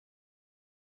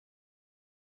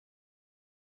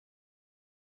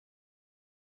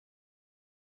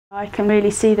I can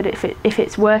really see that if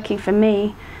it's working for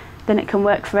me, then it can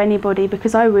work for anybody,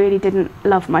 because I really didn't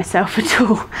love myself at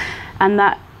all, and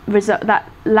that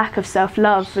lack of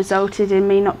self-love resulted in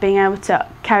me not being able to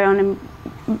carry on in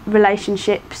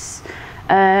relationships,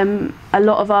 a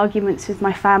lot of arguments with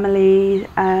my family,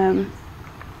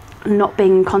 not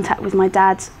being in contact with my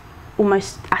dad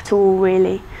almost at all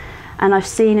really. And I've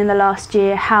seen in the last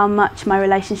year how much my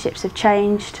relationships have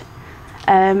changed,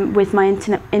 with my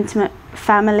intimate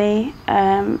family,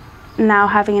 now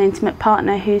having an intimate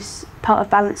partner who's part of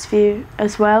Balanced View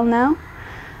as well now,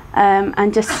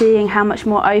 and just seeing how much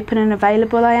more open and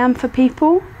available I am for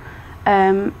people,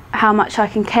 how much I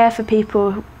can care for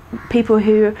people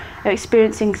who are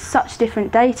experiencing such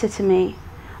different data to me.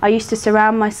 I used to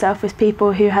surround myself with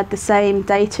people who had the same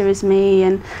data as me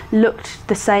and looked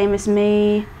the same as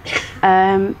me,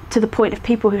 to the point of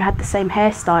people who had the same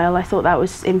hairstyle. I thought that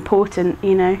was important,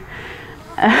 you know.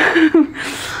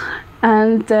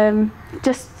 And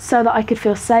just so that I could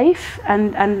feel safe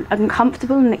and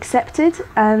comfortable and accepted.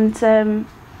 And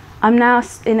I'm now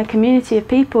in a community of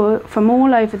people from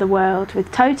all over the world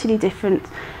with totally different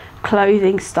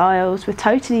clothing styles, with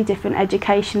totally different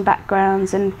education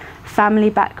backgrounds and family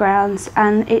backgrounds,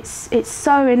 and it's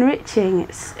so enriching.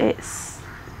 It's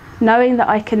knowing that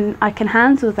I can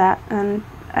handle that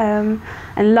and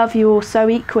love you all so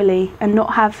equally, and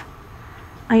not have,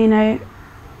 you know,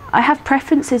 I have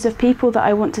preferences of people that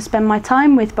I want to spend my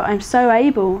time with, but I'm so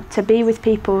able to be with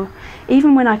people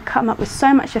even when I come up with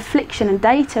so much affliction and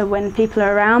data when people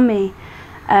are around me.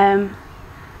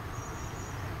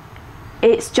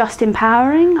 It's just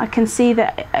empowering. I can see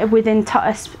that within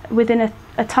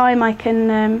a time I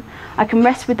can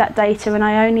rest with that data, and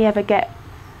I only ever get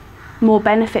more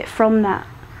benefit from that.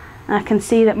 And I can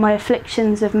see that my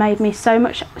afflictions have made me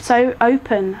so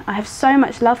open. I have so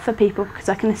much love for people because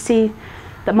I can see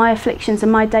that my afflictions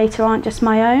and my data aren't just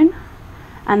my own,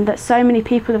 and that so many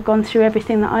people have gone through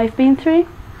everything that I've been through.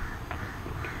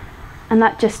 And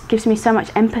that just gives me so much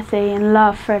empathy and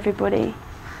love for everybody.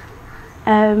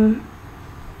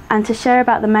 And to share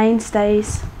about the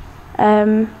mainstays.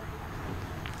 So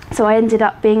I ended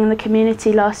up being in the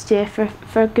community last year for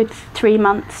a good 3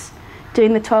 months,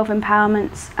 doing the 12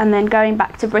 empowerments, and then going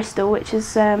back to Bristol, which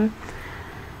is a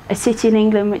city in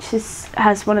England which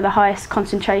has one of the highest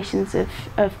concentrations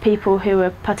of people who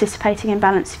are participating in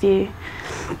Balanced View.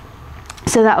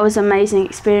 So that was an amazing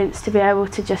experience to be able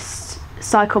to just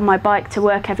cycle my bike to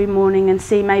work every morning and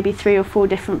see maybe 3 or 4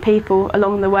 different people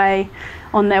along the way,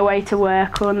 on their way to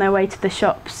work or on their way to the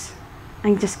shops,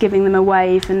 and just giving them a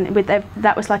wave. And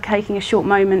that was like taking a short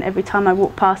moment every time I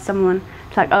walked past someone.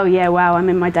 It's like, oh yeah, wow, I'm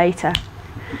in my data,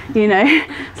 you know.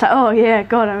 It's like, oh yeah,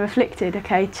 God, I'm afflicted,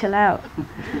 okay, chill out.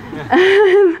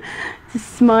 Just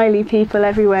smiley people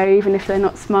everywhere, even if they're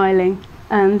not smiling.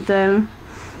 And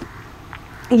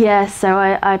yeah, so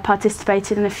I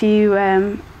participated in a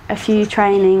few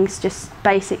trainings, just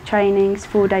basic trainings,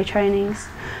 4-day trainings,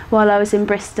 while I was in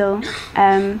Bristol,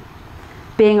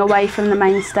 being away from the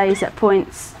mainstays at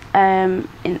points,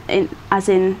 as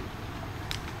in,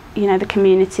 you know, the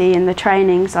community and the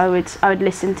trainings. I would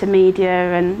listen to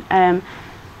media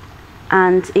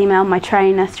and email my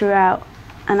trainer throughout.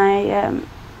 And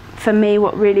for me,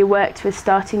 what really worked with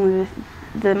starting with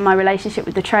my relationship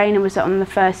with the trainer was that on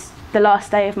the last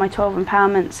day of my 12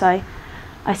 empowerments,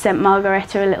 I sent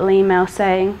Margareta a little email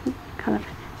saying, kind of,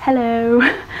 hello,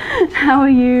 how are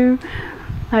you?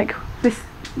 Like,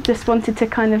 just wanted to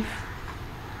kind of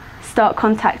start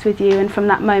contact with you, and from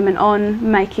that moment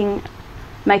on, making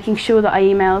sure that I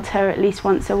emailed her at least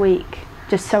once a week,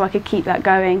 just so I could keep that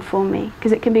going for me,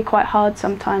 because it can be quite hard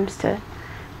sometimes to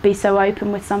be so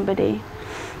open with somebody.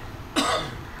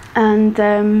 And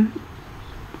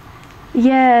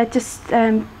yeah, just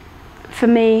for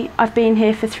me, I've been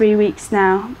here for 3 weeks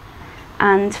now,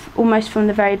 and almost from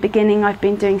the very beginning I've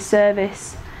been doing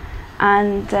service,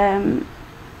 and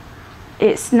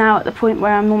it's now at the point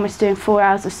where I'm almost doing 4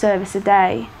 hours of service a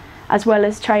day, as well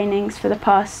as trainings for the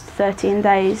past 13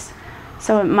 days.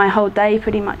 So my whole day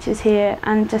pretty much is here,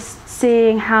 and just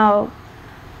seeing how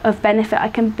of benefit I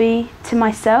can be to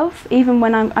myself, even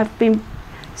when I've been,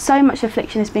 so much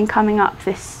affliction has been coming up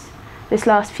this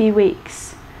last few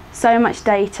weeks, so much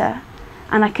data.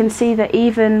 And I can see that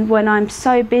even when I'm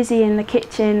so busy in the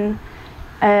kitchen,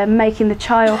 making the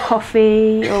child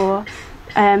coffee or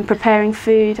preparing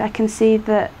food, I can see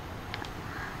that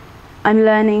I'm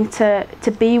learning to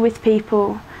be with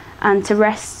people and to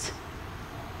rest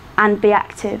and be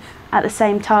active at the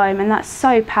same time. And that's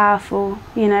so powerful,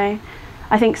 you know.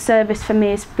 I think service for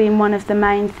me has been one of the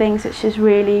main things that's just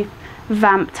really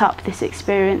vamped up this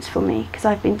experience for me, because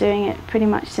I've been doing it pretty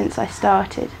much since I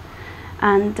started.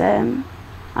 and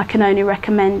I can only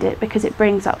recommend it because it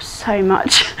brings up so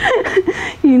much.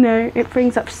 You know, it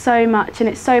brings up so much, and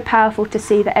it's so powerful to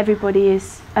see that everybody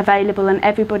is available and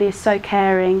everybody is so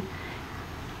caring.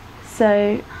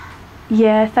 So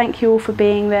yeah, thank you all for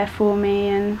being there for me,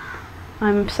 and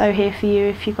I'm so here for you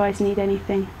if you guys need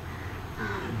anything.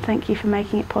 Thank you for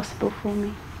making it possible for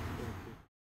me.